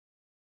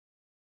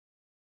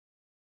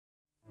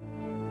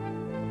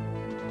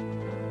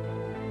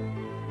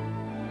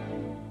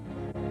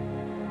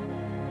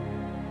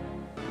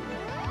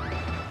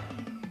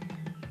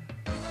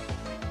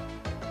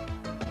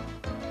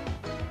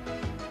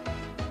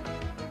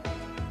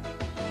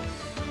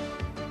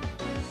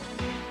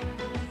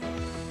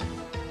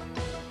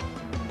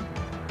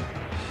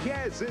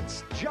Yes,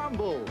 it's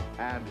Jumble.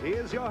 And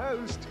here's your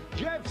host,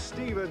 Jeff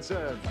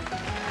Stevenson.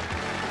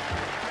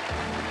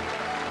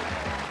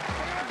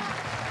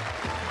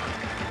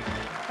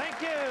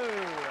 Thank you.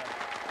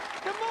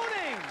 Good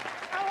morning.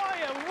 How are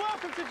you?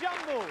 Welcome to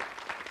Jumble.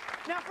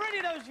 Now, for any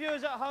of those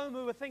viewers at home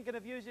who were thinking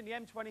of using the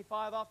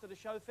M25 after the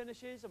show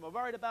finishes and were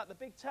worried about the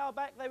big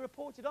tailback, they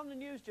reported on the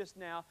news just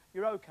now,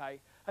 you're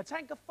okay. A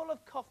tanker full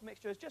of cough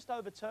mixture has just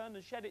overturned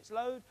and shed its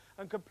load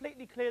and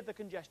completely cleared the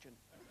congestion.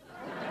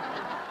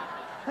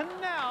 And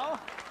now,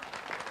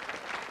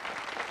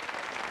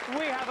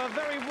 we have a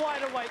very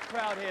wide-awake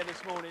crowd here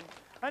this morning.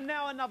 And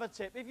now another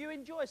tip. If you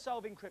enjoy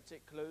solving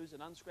cryptic clues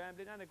and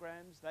unscrambling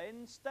anagrams,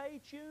 then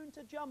stay tuned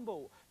to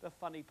Jumble, the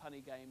funny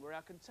punny game, where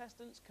our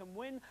contestants can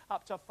win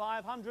up to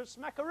 500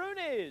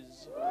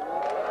 smackaroonies.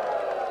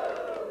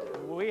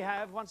 We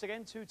have, once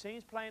again, two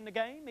teams playing the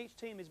game. Each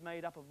team is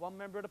made up of one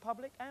member of the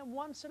public and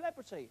one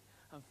celebrity.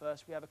 And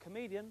first we have a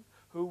comedian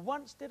who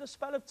once did a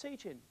spell of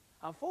teaching.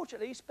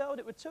 Unfortunately, he spelled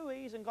it with 2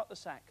 E's and got the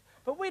sack.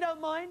 But we don't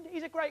mind.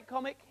 He's a great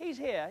comic. He's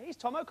here. He's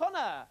Tom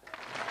O'Connor.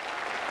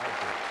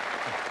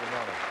 Good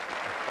morning.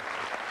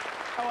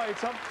 How are you,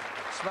 Tom?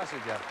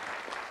 Smashing, Jeff.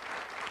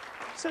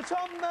 So,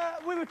 Tom,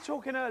 we were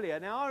talking earlier.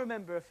 Now, I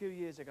remember a few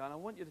years ago, and I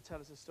want you to tell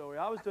us a story.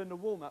 I was doing the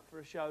warm-up for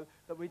a show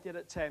that we did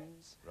at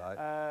Thames,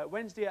 right.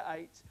 Wednesday at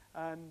 8,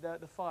 and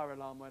the fire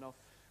alarm went off.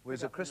 It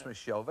was a Christmas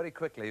show, very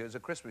quickly. It was a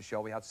Christmas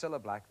show. We had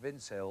Cilla Black,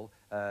 Vince Hill,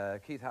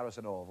 Keith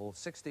Harrison Orville,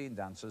 16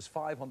 dancers,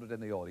 500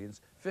 in the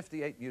audience,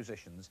 58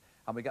 musicians,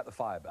 and we get the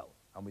fire bell,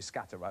 and we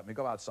scatter, right? And we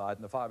go outside,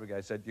 and the fire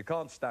brigade said, you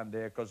can't stand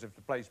here, because if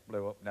the place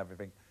blew up and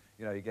everything,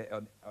 you know, you get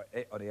on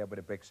the head with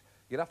the bricks.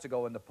 You'd have to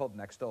go in the pub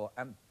next door.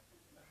 And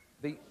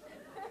the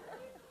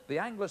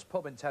Anglers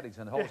pub in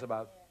Teddington holds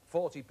about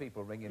 40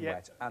 people ringing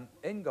wet, and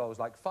in goes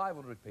like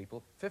 500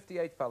 people,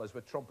 58 fellas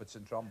with trumpets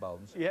and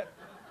trombones. Yep.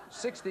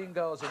 16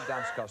 girls in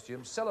dance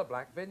costumes, Cilla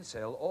Black, Vince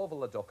Hill,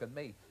 Orville the Duck and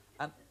me.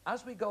 And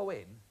as we go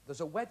in,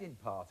 there's a wedding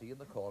party in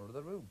the corner of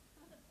the room.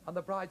 And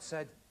the bride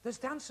said, there's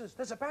dancers,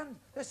 there's a band,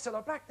 there's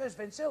Cilla Black, there's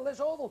Vince Hill, there's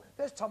Orville,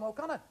 there's Tom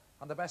O'Connor.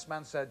 And the best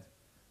man said,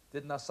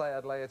 didn't I say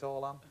I'd lay it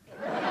all on?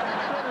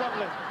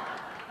 Lovely.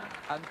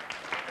 And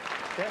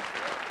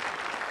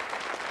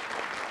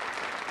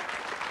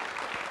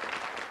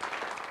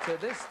to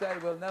this day,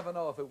 we'll never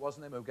know if it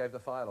wasn't him who gave the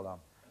fire alarm.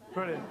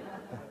 Brilliant.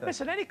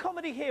 Listen, any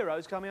comedy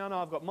heroes coming on?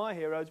 I've got my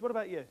heroes. What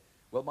about you?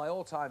 Well, my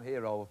all-time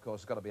hero, of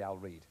course, has got to be Al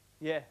Reed.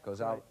 Yeah.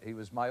 Because he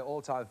was my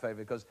all-time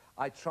favourite, because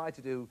I tried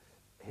to do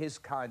his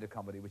kind of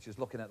comedy, which is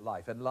looking at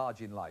life,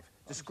 enlarging life.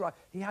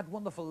 He had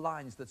wonderful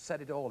lines that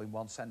said it all in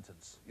one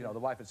sentence. You know, the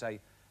wife would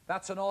say,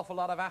 that's an awful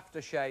lot of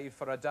aftershave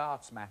for a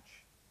darts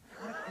match.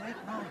 What a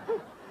great man.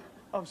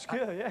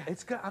 Obscure, yeah.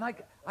 It's good. And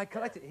I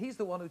collected. He's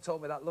the one who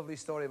told me that lovely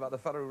story about the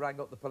fellow who rang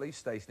up the police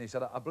station. He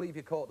said, I believe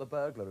you caught the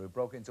burglar who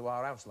broke into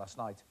our house last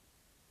night.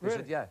 He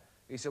said, yeah.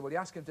 He said, well, you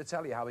ask him to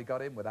tell you how he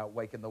got in without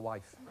waking the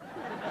wife.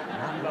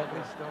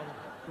 Lovely story.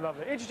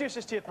 Lovely. Introduce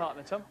us to your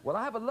partner, Tom. Well,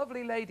 I have a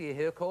lovely lady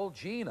here called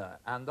Gina.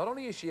 And not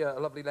only is she a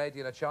lovely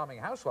lady and a charming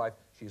housewife,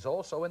 she's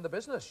also in the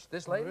business.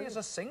 This lady is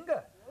a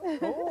singer.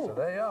 Oh. So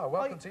there you are.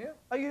 Welcome to you.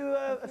 Are you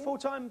a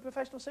full-time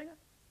professional singer?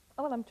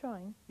 Oh, well, I'm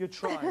trying. You're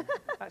trying.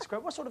 That's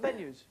great. What sort of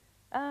venues?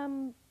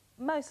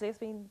 Mostly it's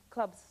been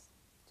clubs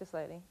just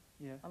lately.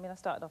 Yeah. I mean, I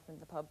started off in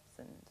the pubs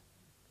and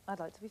I'd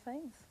like to be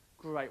famous.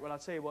 Great. Well, I'll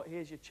tell you what,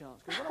 here's your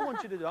chance. Because what I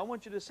want you to do, I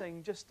want you to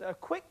sing just a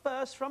quick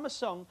verse from a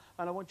song,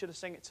 and I want you to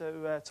sing it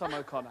to Tom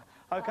O'Connor.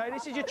 OK,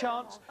 this is your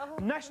chance.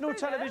 National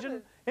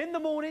television, in the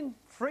morning,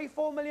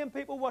 3-4 million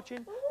people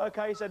watching.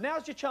 OK, so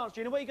now's your chance,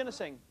 Gina. What are you going to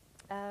sing?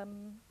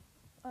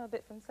 A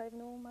bit from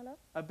Saving All My Love.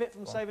 A bit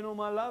from Saving All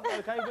My Love.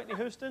 OK, Whitney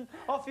Houston.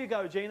 Off you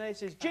go, Gina.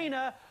 This is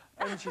Gina,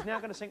 and she's now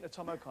going to sing to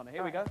Tom O'Connor.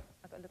 Here we go.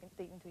 I've got to look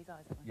deep into his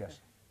eyes. Yes.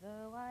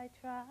 Though I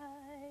try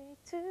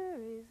to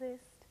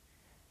resist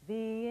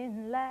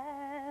being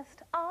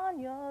last on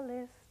your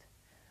list,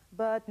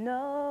 but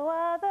no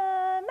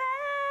other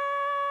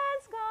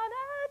man's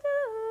gonna do.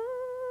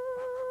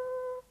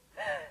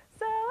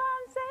 So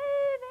I'm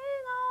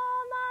saving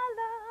all my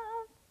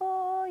love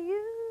for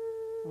you.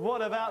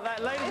 What about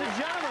that, ladies and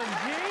gentlemen?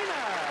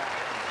 Gina!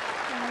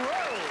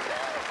 Whoa!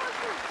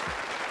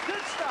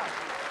 Good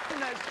stuff.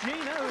 And that's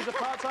Gina, who's a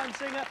part-time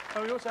singer.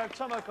 And we also have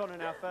Tom O'Connor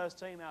in our first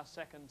team. Our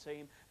second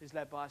team is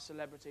led by a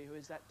celebrity who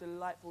is that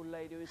delightful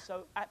lady who is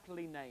so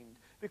aptly named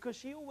because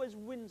she always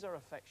wins our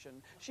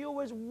affection. She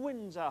always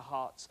wins our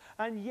hearts.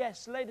 And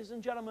yes, ladies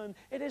and gentlemen,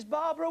 it is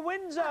Barbara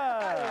Windsor.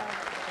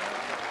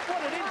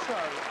 What an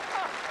intro.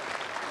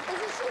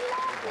 Isn't she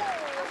lovely?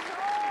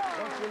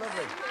 Aren't you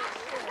lovely?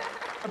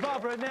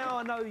 Barbara, now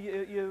I know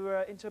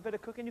you're into a bit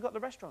of cooking. You've got the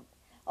restaurant.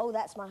 Oh,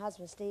 that's my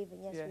husband,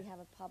 Stephen. Yes, Yeah. we have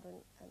a pub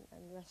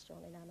and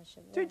restaurant in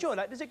Amersham. Do you enjoy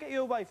that? Does it get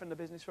you away from the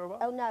business for a while?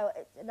 Oh, no,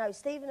 no.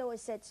 Stephen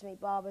always said to me,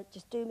 Barbara,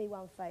 just do me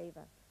one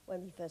favour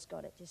when he first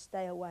got it. Just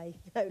stay away.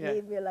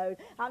 Leave me alone.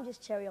 I'm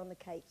just cherry on the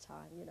cake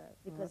time, you know,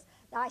 because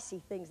I see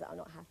things that I'm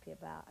not happy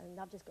about and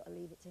I've just got to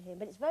leave it to him.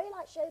 But it's very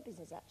like show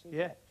business, actually.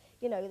 Yeah.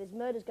 you know, there's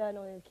murders going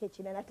on in the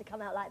kitchen and have to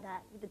come out like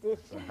that with the dish.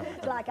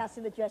 It's like us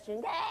in the dressing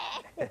room.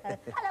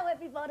 Hello,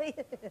 everybody.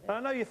 I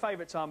know your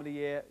favourite time of the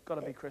year, got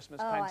to be Christmas,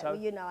 Oh, Panto. right, well,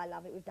 you know I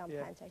love it. We've done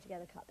Yeah. Panto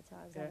together a couple of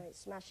times. Yeah. haven't we? It's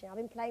smashing. I've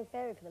been playing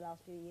Fairy for the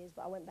last few years,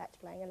 but I went back to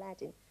playing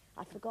Aladdin.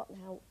 I'd forgotten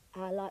how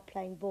I like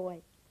playing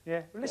Boy.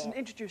 Yeah. Well, listen, Yeah.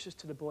 introduce us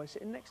to the boy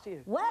sitting next to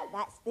you.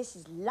 Well, this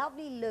is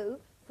lovely Lou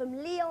from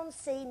Leon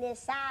C near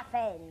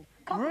Southend.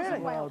 Really?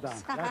 Well done.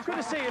 That's Good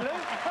to see you, Lou.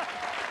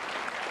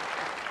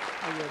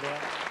 how you're there.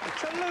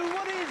 So, Lou,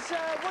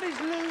 what is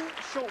Lou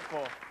short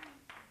for?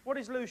 What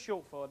is Lou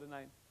short for, the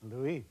name?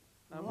 Louis.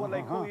 And what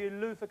they call you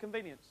Lou for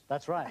convenience?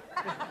 That's right.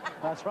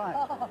 That's right.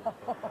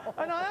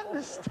 And I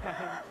understand.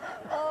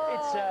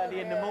 It's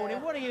early in the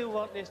morning. What do you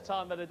want this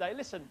time of the day?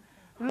 Listen,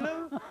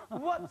 Lou,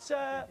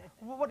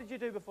 what did you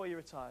do before you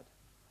retired?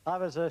 I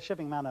was a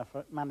shipping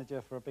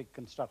manager for a big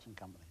construction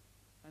company.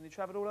 And you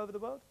travelled all over the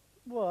world?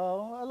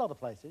 Well, a lot of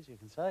places, you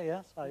can say,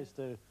 yes. I used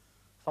to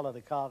follow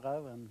the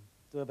cargo and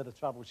do a bit of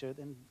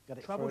troubleshooting, get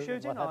it through.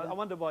 Troubleshooting? what have I you.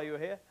 wonder why you were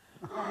here.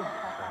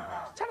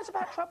 Tell us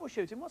about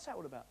troubleshooting. What's that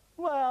all about?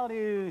 Well,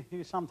 you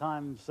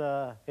sometimes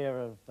hear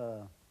of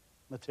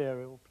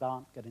material,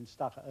 plant getting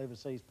stuck at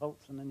overseas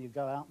ports, and then you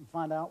go out and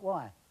find out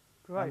why.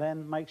 Great. And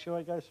then make sure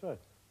it goes through.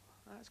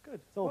 That's good.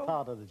 It's all Well,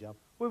 part of the job.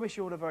 we wish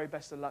you all the very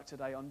best of luck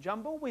today on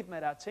Jumble. We've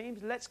met our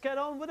teams. Let's get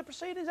on with the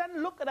proceedings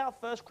and look at our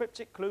first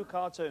cryptic clue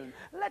cartoon.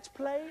 Let's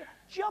play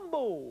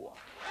Jumble.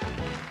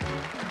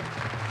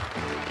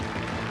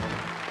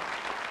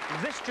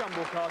 This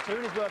Jumble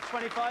cartoon is worth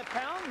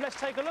 £25. Let's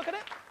take a look at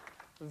it.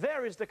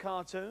 There is the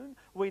cartoon.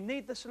 We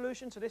need the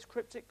solution to this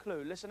cryptic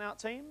clue. Listen out,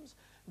 teams.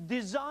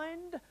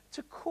 Designed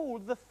to cool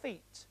the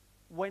feet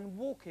when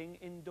walking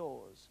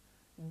indoors.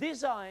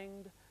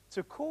 Designed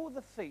to cool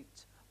the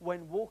feet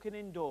when walking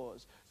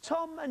indoors.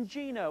 Tom and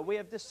Gina, we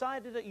have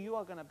decided that you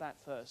are going to bat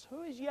first.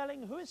 Who is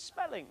yelling? Who is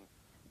spelling?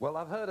 Well,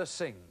 I've heard her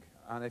sing,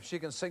 and if she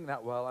can sing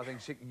that well, I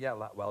think she can yell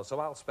that well, so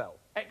I'll spell.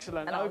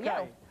 Excellent. And I'll OK.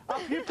 yell.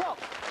 Up you pop.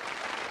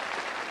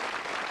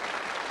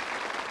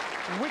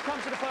 We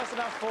come to the first of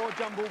our 4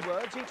 jumbled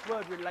words. Each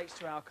word relates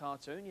to our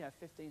cartoon. You have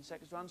 15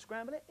 seconds to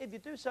unscramble it. If you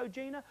do so,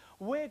 Gina,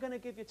 we're going to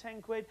give you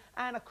 10 quid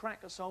and a crack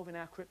at solving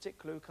our cryptic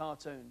clue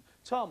cartoon.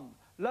 Tom,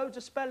 loads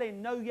of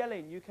spelling, no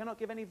yelling. You cannot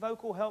give any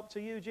vocal help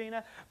to you,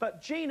 Gina.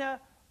 But Gina,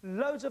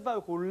 loads of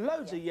vocal,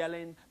 loads of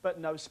yelling, but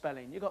no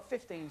spelling. You've got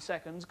 15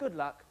 seconds. Good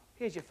luck.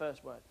 Here's your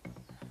first word.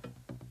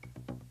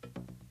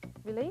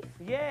 Relief?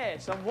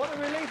 Yes, and what a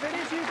relief it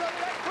is you got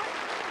that quick.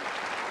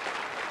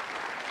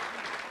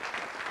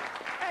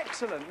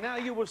 Excellent. Now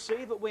you will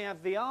see that we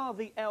have the R,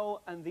 the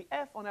L and the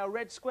F on our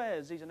red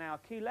squares. These are now our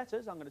key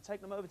letters. I'm going to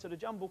take them over to the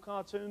Jumble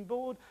cartoon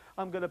board.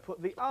 I'm going to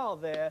put the R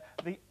there,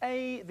 the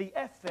A, the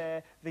F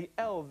there, the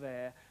L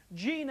there.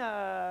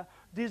 Gina,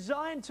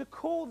 designed to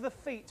cool the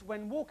feet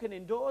when walking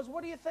indoors.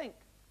 What do you think?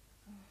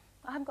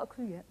 I haven't got a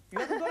clue yet. You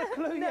haven't got a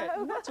clue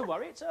yet? Not to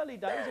worry, it's early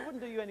days. It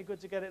wouldn't do you any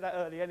good to get it that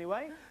early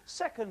anyway.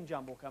 Second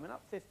Jumble coming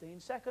up. 15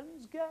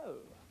 seconds, go.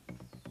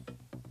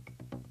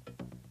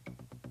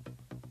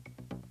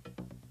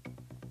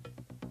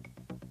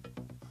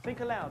 Think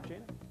aloud,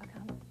 Gina. I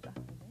can't.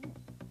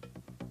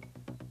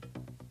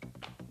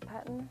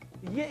 Pattern.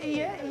 Yeah.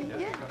 Oh,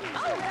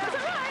 that's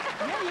all right.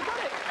 Yeah, you got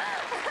it.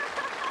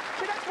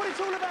 See, that's what it's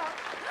all about.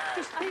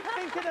 Just keep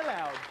thinking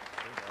aloud.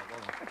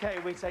 Okay,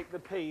 we take the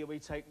P, we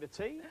take the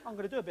T. I'm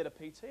going to do a bit of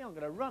PT. I'm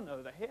going to run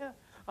over here.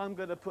 I'm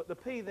going to put the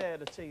P there,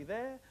 the T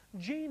there.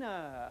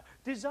 Gina,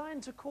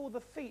 designed to cool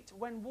the feet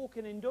when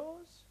walking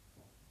indoors.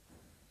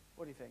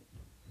 What do you think?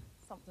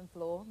 Something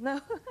floor. No.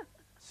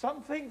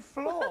 Something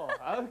floor.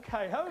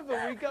 Okay,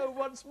 over we go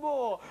once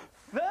more.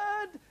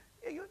 Third.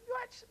 You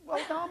actually, well,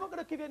 no, I'm not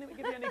going to give you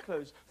any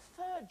clues.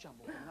 Third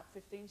Jumble coming up.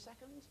 15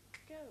 seconds.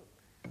 Go.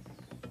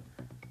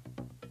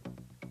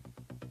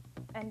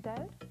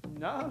 Endowed?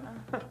 No.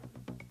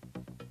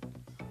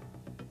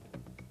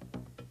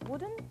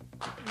 Wooden?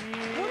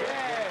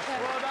 Yes,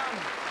 well done.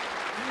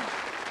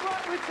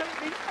 Right, we take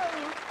the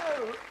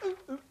O, ooh,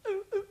 ooh,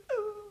 ooh, ooh,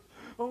 ooh.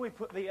 Oh, we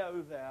put the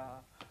O there.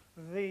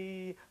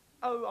 The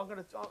O, I'm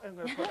gonna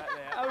put that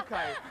there.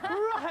 Okay,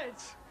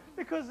 right,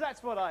 because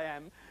that's what I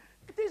am.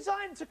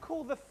 Designed to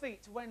cool the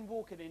feet when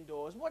walking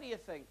indoors. What do you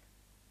think?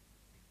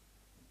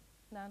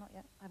 No, not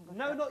yet. I haven't got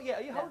No, it. not yet.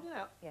 Are you No. holding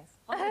out? Yes.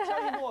 I'm going to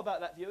tell you more about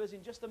that, viewers,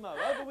 in just a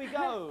moment. Over we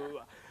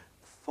go.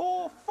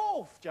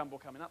 Fourth Jumble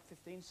coming up.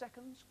 15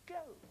 seconds. Go.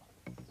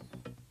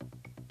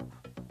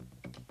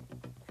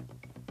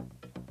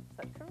 Is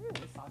that true?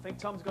 I think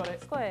Tom's got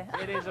it. Square.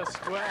 It is a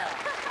square.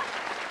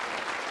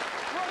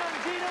 Well done,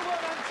 Gina.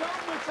 Well done, Tom.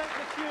 We take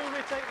the Q,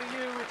 we take the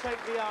U, we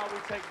take the R, we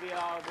take the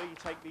R, we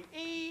take the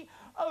E.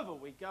 Over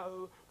we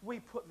go. We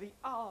put the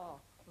R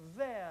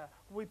there.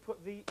 We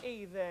put the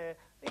E there,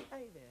 the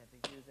A there,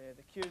 the U there,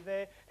 the Q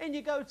there. In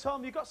you go,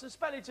 Tom. You've got some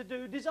spelling to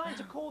do. Designed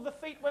to cool the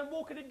feet when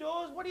walking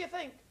indoors. What do you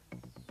think?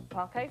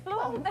 Parquet floor?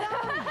 Oh, done.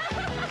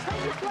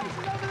 Take your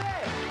places over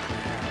there.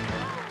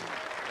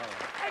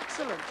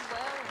 Excellent.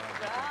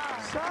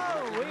 So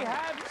we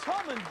have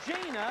Tom and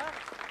Gina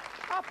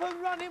up and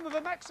running with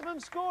a maximum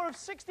score of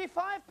 £65.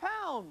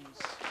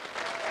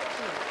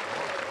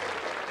 Excellent.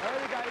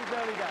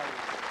 early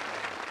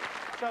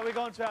days. So we've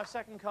gone to our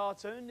second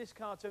cartoon. This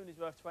cartoon is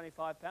worth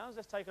 £25.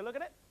 Let's take a look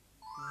at it.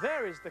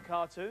 There is the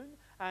cartoon,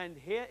 and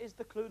here is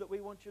the clue that we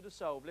want you to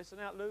solve. Listen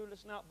out, Lou,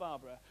 listen out,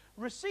 Barbara.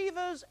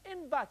 Receivers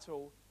in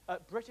battle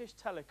at British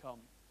Telecom.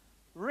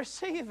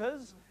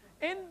 Receivers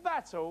in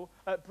battle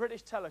at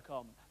British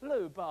Telecom.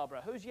 Lou,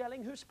 Barbara, who's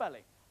yelling, who's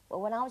spelling? Well,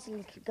 when I was a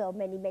little girl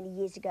many, many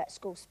years ago at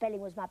school, spelling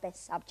was my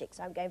best subject,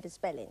 so I'm going for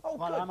spelling. Oh,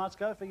 Well, good. I must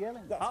go for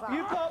yelling. That's Up right.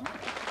 you pop.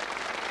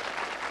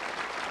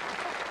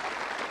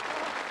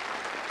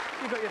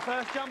 You've got your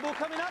first jumble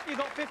coming up. You've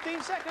got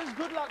 15 seconds.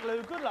 Good luck,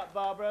 Lou. Good luck,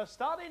 Barbara.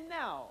 Starting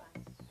now.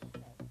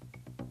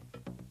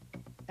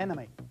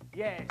 Enemy.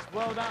 Yes,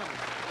 well done.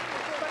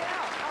 Spell it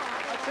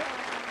out. That's it.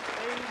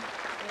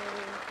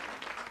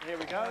 Here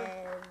we go.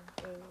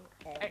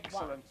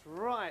 Excellent.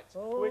 Right.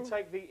 We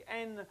take the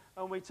N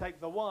and we take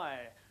the Y.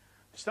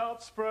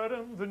 Start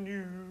spreading the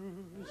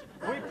news.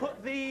 We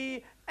put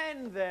the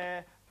N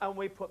there and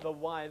we put the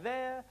Y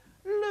there.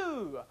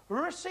 Lou,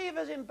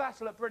 receivers in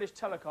battle at British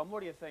Telecom.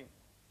 What do you think?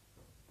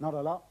 Not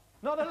a lot.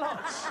 Not a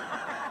lot.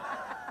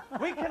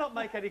 We cannot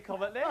make any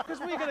comment there because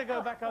we're going to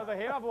go back over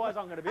here. Otherwise,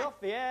 I'm going to be off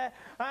the air.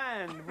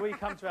 And we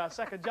come to our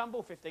second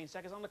jumble. 15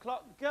 seconds on the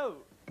clock.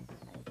 Go.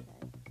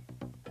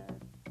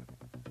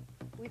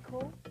 We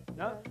call?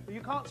 No,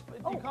 you can't.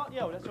 You can't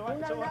yell. That's all right.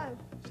 No, it's all right.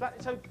 no.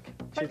 So,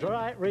 She's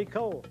right,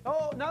 recall.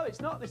 Oh no, it's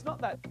not. It's not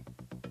that.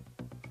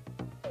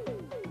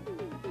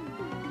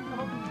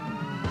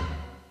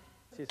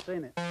 She's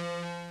seen it.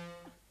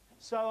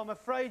 So I'm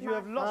afraid you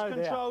have lost Oh,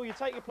 dear. control. You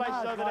take your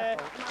places No, over my there.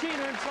 fault.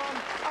 Gina and Tom,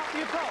 up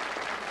you pop.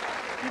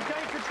 You've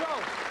gained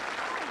control.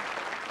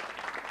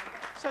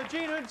 So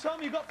Gina and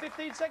Tom, you've got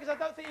 15 seconds. I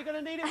don't think you're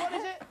going to need it. What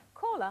is it?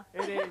 Caller.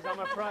 It is, I'm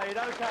afraid.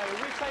 OK,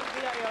 we take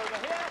the A over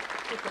here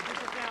because this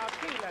is now a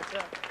key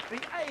letter. The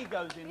A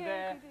goes in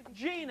there.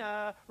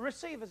 Gina,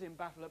 receivers in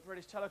battle at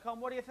British Telecom.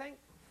 What do you think?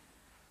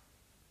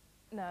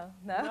 No.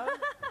 No?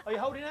 Are you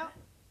holding out?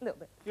 A little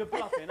bit. You're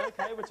bluffing.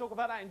 OK, we'll talk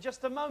about that in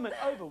just a moment.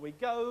 Over we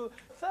go.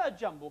 Third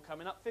jumble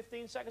coming up.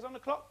 15 seconds on the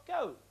clock.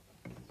 Go.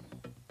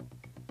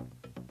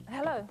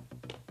 Hello.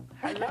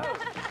 Hello.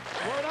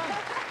 Well done.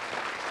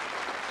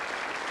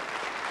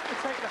 We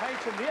take the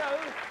H and the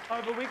O.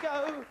 Over we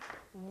go.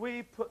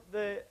 We put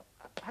the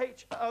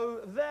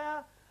H-O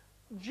there.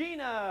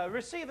 Gina,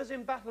 receivers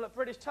in battle at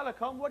British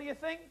Telecom. What do you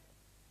think?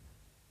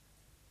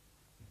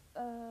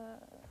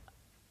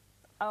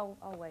 I'll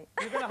wait.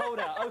 You're going to hold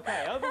out.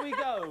 OK, over we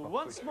go.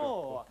 Once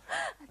more.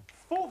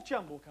 Fourth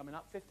jumble coming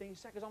up. 15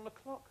 seconds on the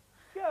clock.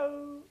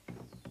 Go.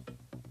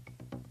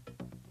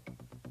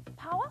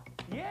 Power?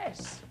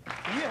 Yes,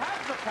 you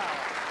have the power.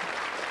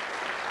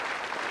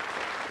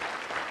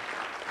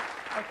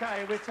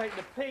 OK, we take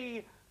the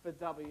P, the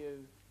W,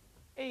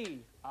 E,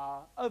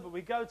 R. Over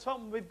we go,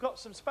 Tom. We've got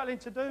some spelling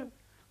to do.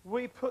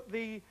 We put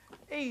the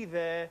E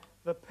there,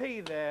 the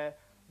P there,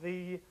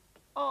 the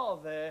R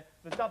there,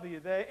 the W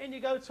there. In you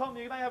go, Tom.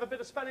 You may have a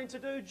bit of spelling to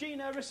do.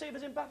 Gina,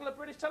 receivers in battle at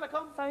British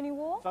Telecom. Phony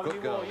war? Phony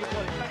Good war. girl. You've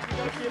got it. Thank you.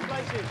 Go to your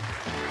places.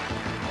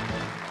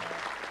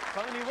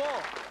 Phony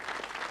war.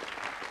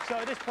 So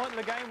at this point in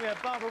the game, we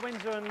have Barbara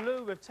Windsor and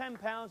Lou with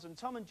 £10 and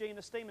Tom and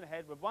Gina steaming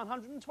ahead with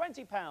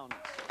 £120.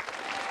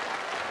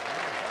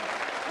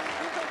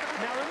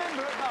 Now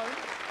remember at home,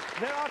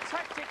 there are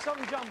tactics on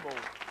Jumble.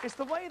 It's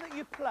the way that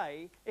you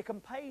play, it can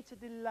pay to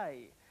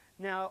delay.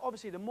 Now,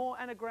 obviously, the more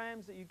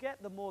anagrams that you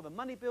get, the more the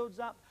money builds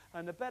up,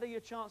 and the better your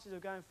chances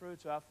of going through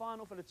to our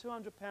final for the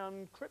 £200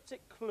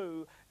 cryptic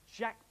clue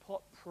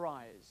jackpot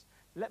prize.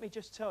 Let me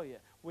just tell you,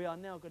 we are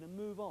now going to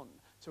move on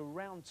to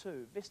round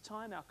two. This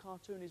time, our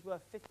cartoon is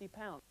worth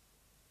 £50.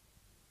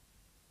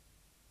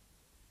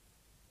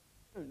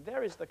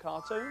 There is the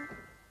cartoon.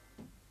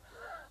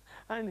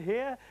 And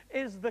here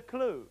is the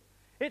clue.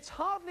 It's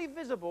hardly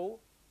visible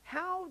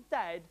how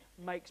Dad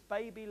makes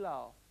baby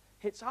laugh.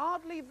 It's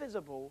hardly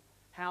visible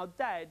how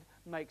Dad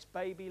makes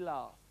baby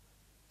laugh.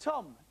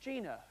 Tom,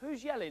 Gina,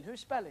 who's yelling? Who's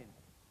spelling?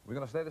 We're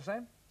going to stay the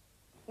same?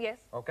 Yes.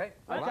 OK.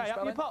 Well, OK, I'm up you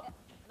spelling. pop.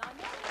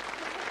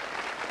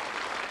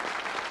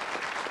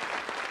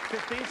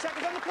 15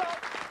 seconds on the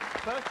clock.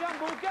 First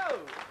jumble, go.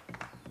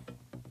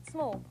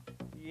 Small.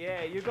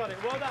 Yeah, you got it.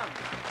 Well done.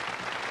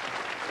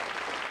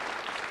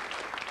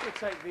 We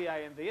take the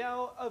A and the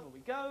L. Over we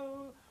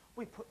go.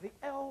 We put the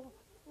L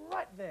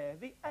right there.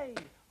 The A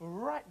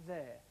right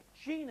there.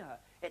 Gina,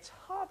 it's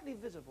hardly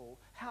visible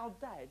how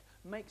Dad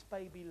makes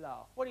baby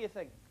laugh. What do you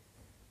think?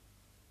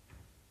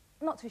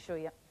 Not too sure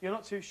yet. You're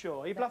not too sure.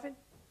 Are you bluffing?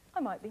 I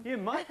might be. You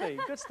might be.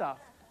 Good stuff.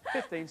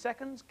 15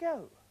 seconds,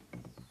 go.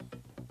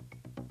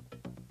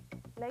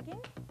 Legging?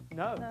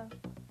 No. No.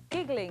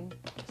 Giggling.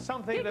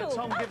 Something Giggle. that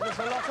Tom gives us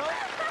a lot of.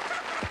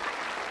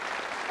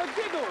 A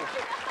giggle.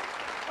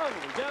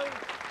 Over we go.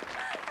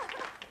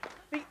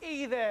 The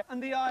E there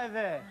and the I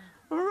there.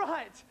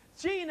 Right.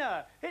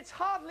 Gina, it's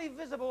hardly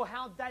visible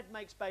how Dad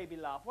makes baby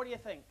laugh. What do you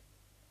think?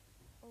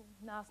 Oh,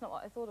 no, that's not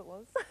what I thought it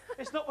was.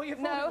 It's not what you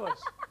thought No. it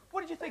was.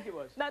 What did you think it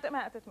was? No, it doesn't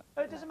matter.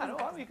 Oh, it doesn't matter. All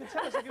right, well, you can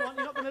tell us if you want.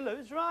 You're not going to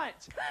lose.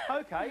 Right.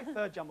 OK,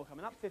 third jumble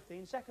coming up.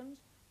 15 seconds.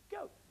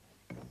 Go.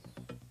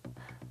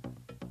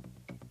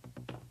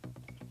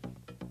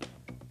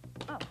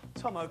 Oh.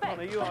 Tom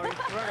O'Connor, you are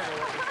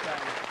incredible at this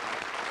game.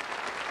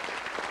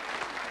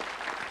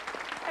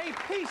 A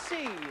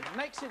PC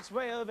makes its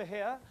way over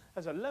here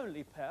as a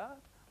lonely pair.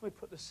 We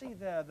put the C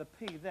there, the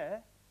P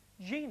there.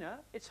 Gina,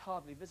 it's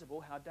hardly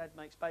visible how Dad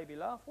makes baby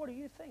laugh. What do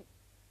you think?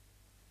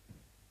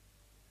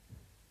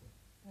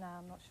 No,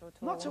 I'm not sure at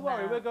all. Not to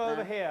worry, we'll go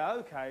over here.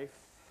 OK,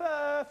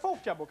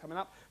 fourth jumble coming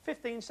up.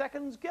 15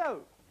 seconds,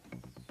 go.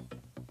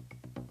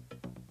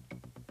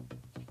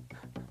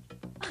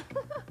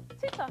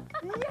 Titter.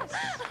 Yes!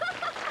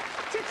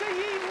 Titter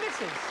ye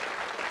misses.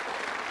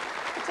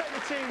 We'll take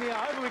the T in the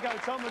R. Over we go,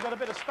 Tom. We've got a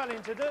bit of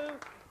spelling to do.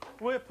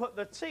 We'll put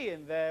the T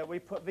in there. We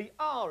put the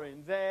R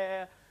in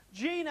there.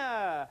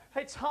 Gina,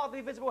 it's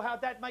hardly visible how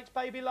Dad makes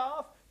baby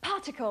laugh.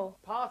 Particle.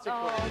 Particle.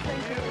 Oh,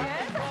 thank you.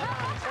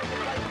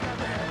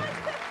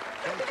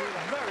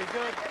 Very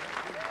good.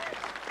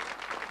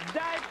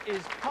 Dad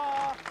is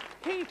par.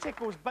 He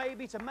tickles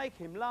baby to make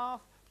him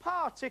laugh.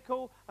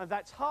 Particle, and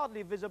that's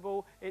hardly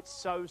visible. It's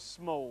so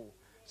small.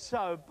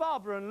 So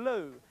Barbara and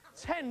Lou,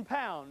 £10.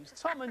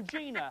 Tom and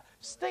Gina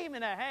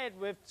steaming ahead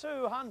with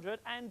 £210. Very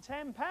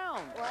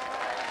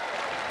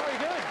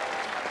good.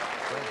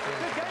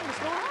 Good game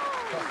this morning.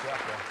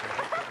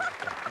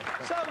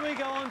 So we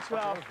go on to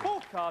our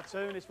fourth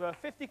cartoon. It's worth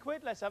 50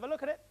 quid. Let's have a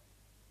look at it.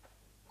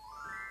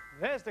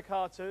 There's the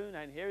cartoon,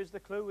 and here is the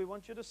clue we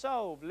want you to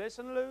solve.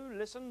 Listen, Lou.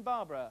 Listen,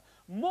 Barbara.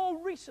 More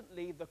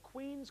recently, the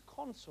Queen's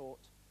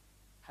consort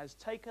has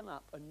taken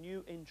up a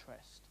new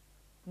interest.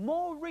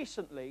 More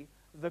recently,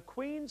 the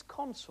Queen's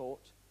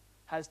consort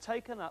has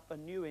taken up a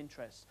new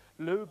interest.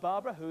 Lou,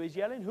 Barbara, who is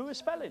yelling? Who is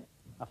spelling?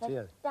 Up to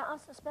you. That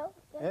ask the spell?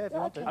 Yeah, if you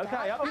want to.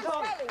 OK, up you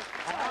pop.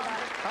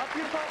 Up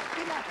you pop.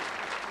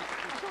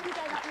 I thought we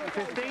gave up your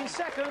 15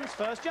 seconds.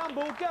 First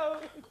jumble, go.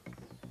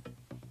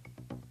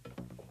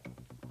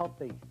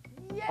 Hobby.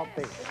 Yes.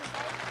 Hobby.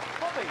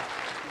 Bobby,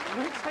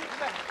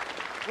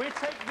 we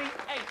take the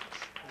H.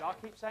 I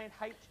keep saying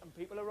H, and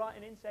people are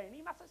writing in saying,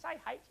 he mustn't say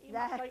H, he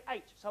must say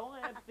H. So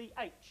I have the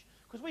H.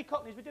 Because we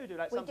Cockneys, we do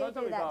that sometimes,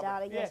 don't we, that, Barbara?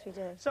 darling, yes, we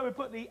do. So we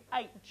put the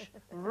H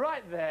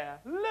right there.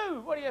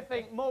 Lou, what do you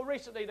think? More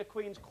recently, the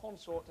Queen's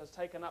consort has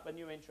taken up a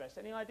new interest.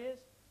 Any ideas?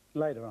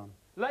 Later on.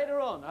 Later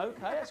on.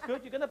 OK, that's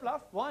good. You're going to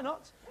bluff. Why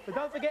not? But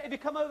don't forget, if you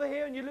come over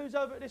here and you lose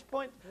over at this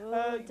point,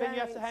 then you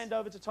have to hand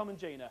over to Tom and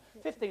Gina.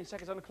 15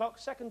 seconds on the clock.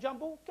 Second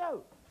jumble,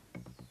 go.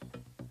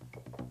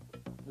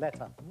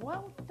 Letter.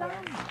 Well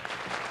done.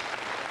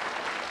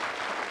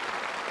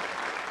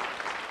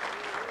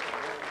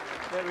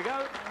 There we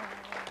go.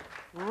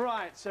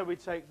 Right, so we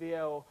take the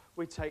L,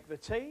 we take the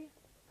T,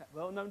 that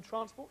well-known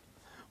transport.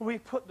 We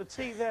put the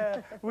T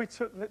there, we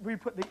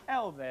put the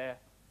L there.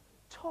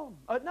 Tom,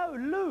 no,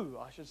 Lou,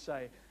 I should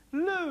say.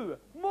 Lou,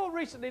 more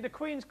recently the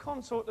Queen's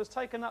consort has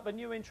taken up a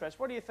new interest.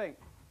 What do you think?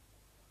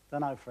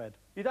 Don't know, Fred.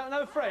 You don't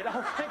know Fred?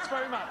 Oh, thanks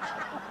very much.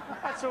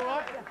 That's all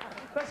right.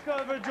 Let's go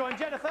over and join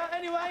Jennifer.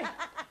 Anyway,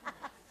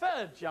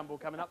 third jumble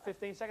coming up,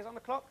 15 seconds on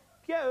the clock.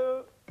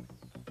 Go.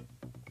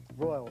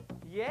 Royal.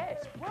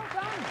 Yes, well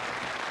done.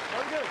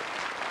 Very good.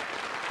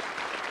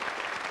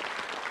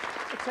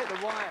 We take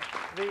the Y,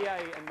 the A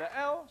and the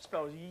L,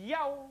 spells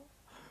yow.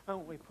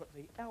 And we put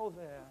the L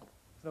there,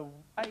 the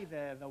A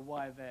there, the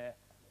Y there.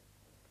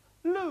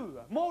 Lou,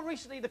 more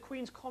recently the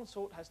Queen's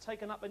consort has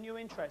taken up a new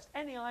interest.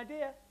 Any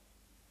idea?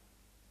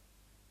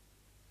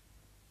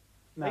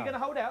 No. Are you going to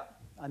hold out?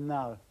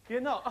 No.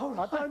 You're not? Oh,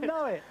 right. I don't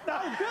know it.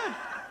 No, good.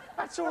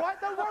 That's all right,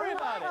 don't worry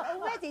about it.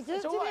 Already, do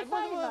It's all me a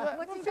right. favour.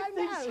 What do you don't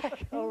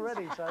know?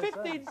 Already, so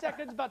 15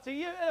 seconds, but to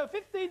you,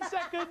 15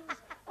 seconds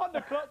on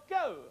the clock,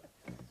 go.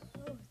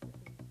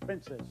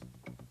 Princess.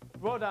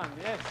 Well done,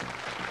 yes.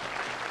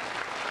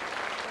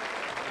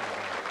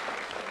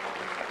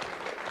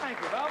 Thank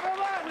you, Barbara.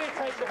 Well, we'll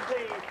take the P,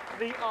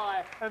 the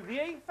I, and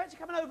the E. Fancy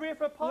coming over here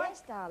for a pie?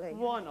 Yes, darling.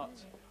 Why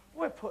not?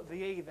 We'll put the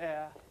E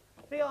there,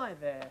 the I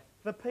there,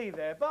 the P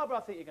there. Barbara,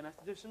 I think you're going to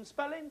have to do some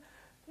spelling.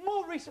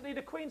 More recently,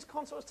 the Queen's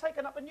consort has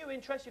taken up a new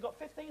interest. You've got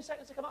 15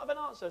 seconds to come up with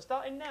an answer,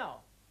 starting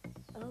now.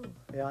 Oh.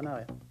 Yeah, I know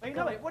it. Oh, you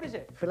know it. What is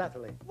it?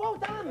 Philately. Well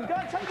done. Go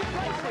and take your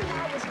places.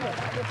 Excellent.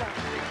 Take your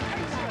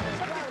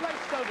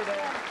places over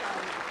there.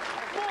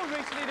 More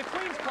recently, the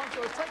Queen's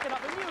consort has taken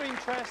up a new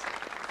interest.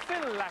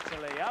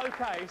 Philately.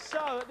 OK,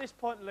 so at this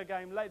point in the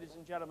game, ladies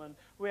and gentlemen,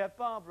 we have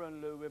Barbara and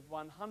Lou with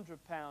 £100,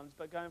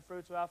 but going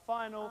through to our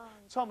final,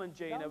 Tom and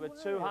Gina with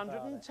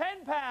 £210.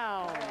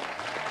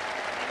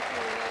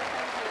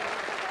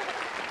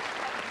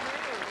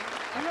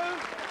 Lou,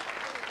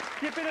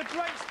 you've been a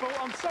great sport.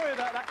 I'm sorry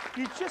about that.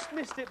 You just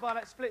missed it by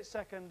that split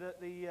second at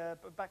the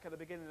back at the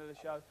beginning of the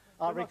show.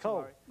 I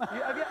recall. I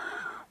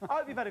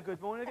hope you've had a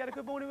good morning. Have you had a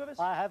good morning with us?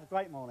 I have a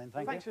great morning,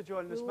 Thanks for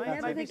joining us, We'll mate.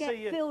 never Maybe forget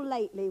see you. Phil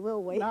lately,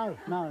 will we? No,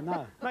 no,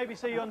 no. Maybe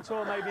see you on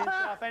tour, maybe in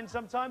Southend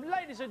sometime.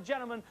 Ladies and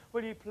gentlemen,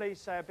 will you please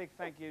say a big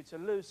thank you to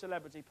Lou's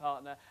celebrity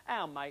partner,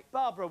 our mate,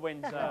 Barbara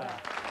Windsor.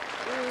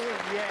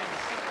 Yes.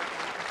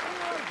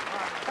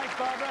 Thanks,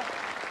 Barbara.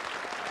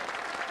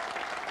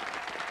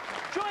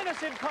 Join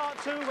us in part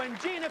 2 when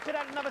Gina could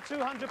add another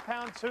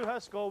 £200 to her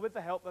score with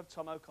the help of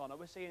Tom O'Connor.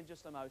 We'll see you in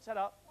just a moment. Set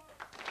up.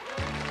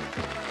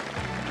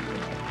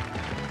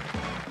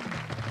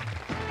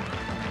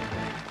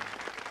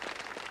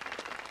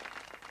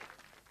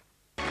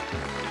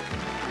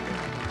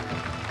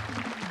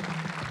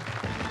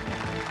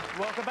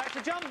 Welcome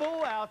back to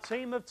Jumble. Our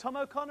team of Tom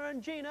O'Connor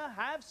and Gina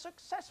have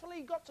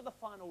successfully got to the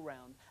final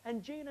round.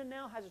 And Gina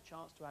now has a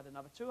chance to add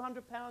another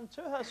 £200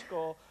 to her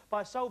score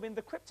by solving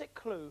the cryptic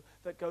clue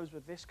that goes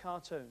with this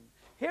cartoon.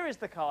 Here is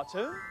the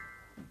cartoon.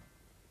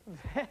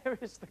 There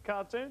is the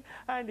cartoon.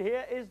 And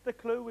here is the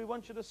clue we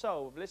want you to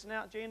solve. Listen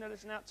out, Gina.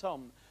 Listen out,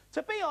 Tom.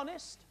 To be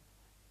honest,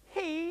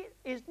 he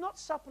is not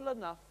supple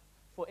enough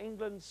for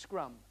England's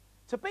scrum.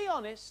 To be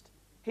honest,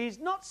 he's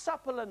not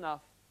supple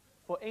enough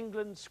for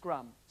England's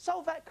scrum.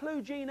 Solve that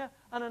clue, Gina,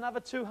 and another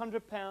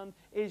 £200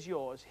 is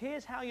yours.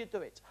 Here's how you do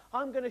it.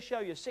 I'm going to show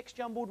you 6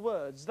 jumbled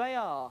words. They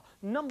are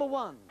number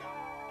 1,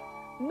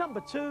 number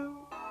 2,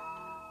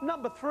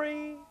 number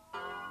 3,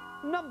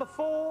 number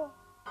 4,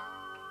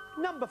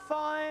 number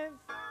 5,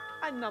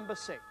 and number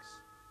 6.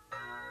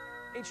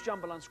 Each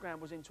jumble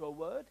unscrambles into a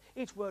word.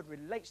 Each word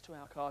relates to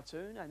our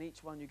cartoon, and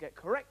each one you get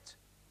correct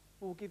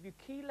will give you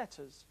key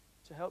letters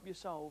to help you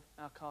solve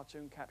our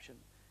cartoon caption.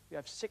 You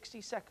have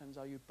 60 seconds.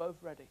 Are you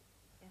both ready?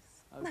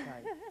 Yes.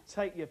 Okay.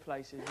 Take your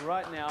places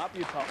right now. Up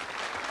you pop.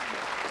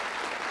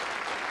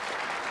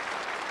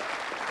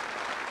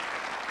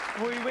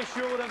 We wish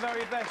you all the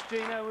very best,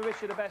 Gina. We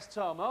wish you the best,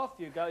 Tom. Off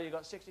you go. You've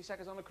got 60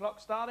 seconds on the clock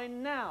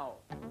starting now.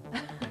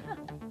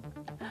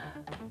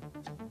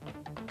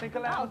 Think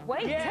aloud. Oh,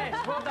 wait.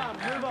 Yes, well done.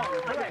 Move on.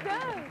 Oh, Correct.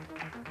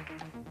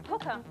 go.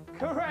 Hooker.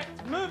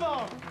 Correct. Move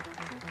on.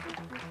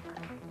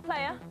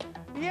 Player.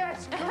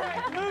 Yes,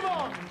 correct. Move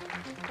on.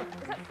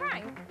 Is that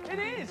Frank? It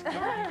is.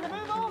 Correct.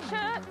 Move on.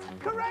 Shirt.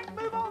 Correct.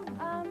 Move on.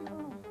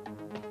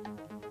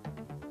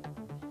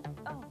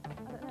 Oh, I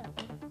don't know.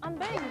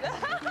 Unbend.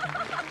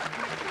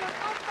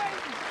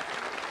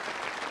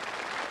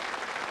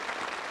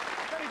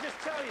 Let me just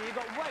tell you, you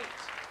got weight,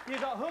 you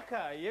got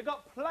hooker, you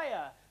got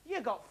player,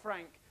 you got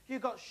Frank, you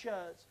got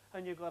shirt,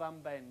 and you got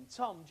unbend.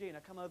 Tom,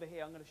 Gina, come over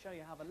here. I'm going to show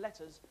you how the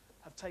letters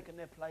have taken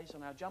their place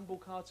on our jumble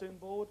cartoon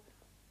board.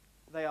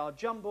 They are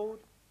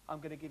jumbled. I'm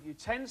going to give you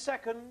 10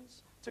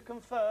 seconds to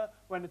confer.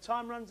 When the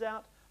time runs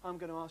out, I'm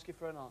going to ask you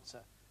for an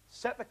answer.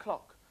 Set the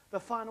clock. The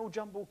final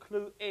jumble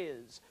clue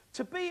is,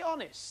 to be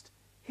honest,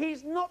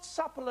 he's not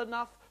supple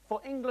enough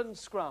for England's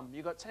scrum.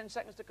 You've got 10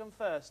 seconds to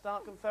confer.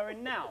 Start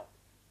conferring now.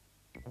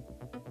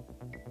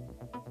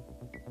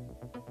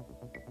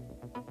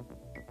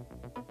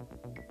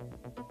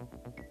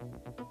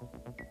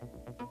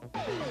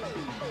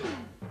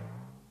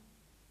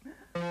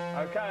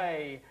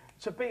 Okay.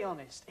 To be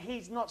honest,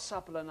 he's not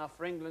supple enough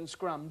for England's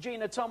scrum.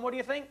 Gina, Tom, what do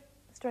you think?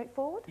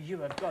 Straightforward. You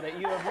have got it.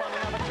 You have won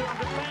another £200.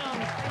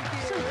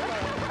 Thank you.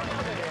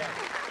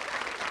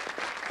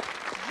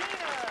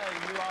 Gina,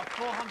 you are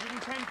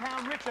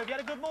 £410 richer. Have you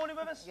had a good morning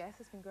with us? Yes,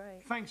 it's been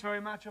great. Thanks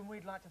very much, and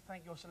we'd like to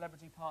thank your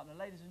celebrity partner,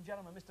 ladies and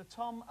gentlemen, Mr.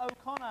 Tom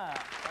O'Connor.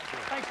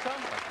 Thanks,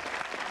 Tom.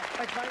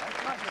 Thanks, mate.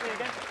 Nice to see you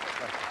again.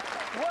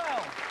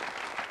 Well,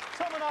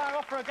 Tom and I are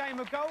off for a game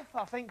of golf.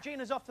 I think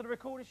Gina's off to the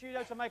recording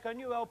studio to make her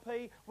new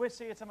LP. We'll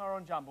see you tomorrow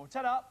on Jumble.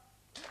 Ta-da!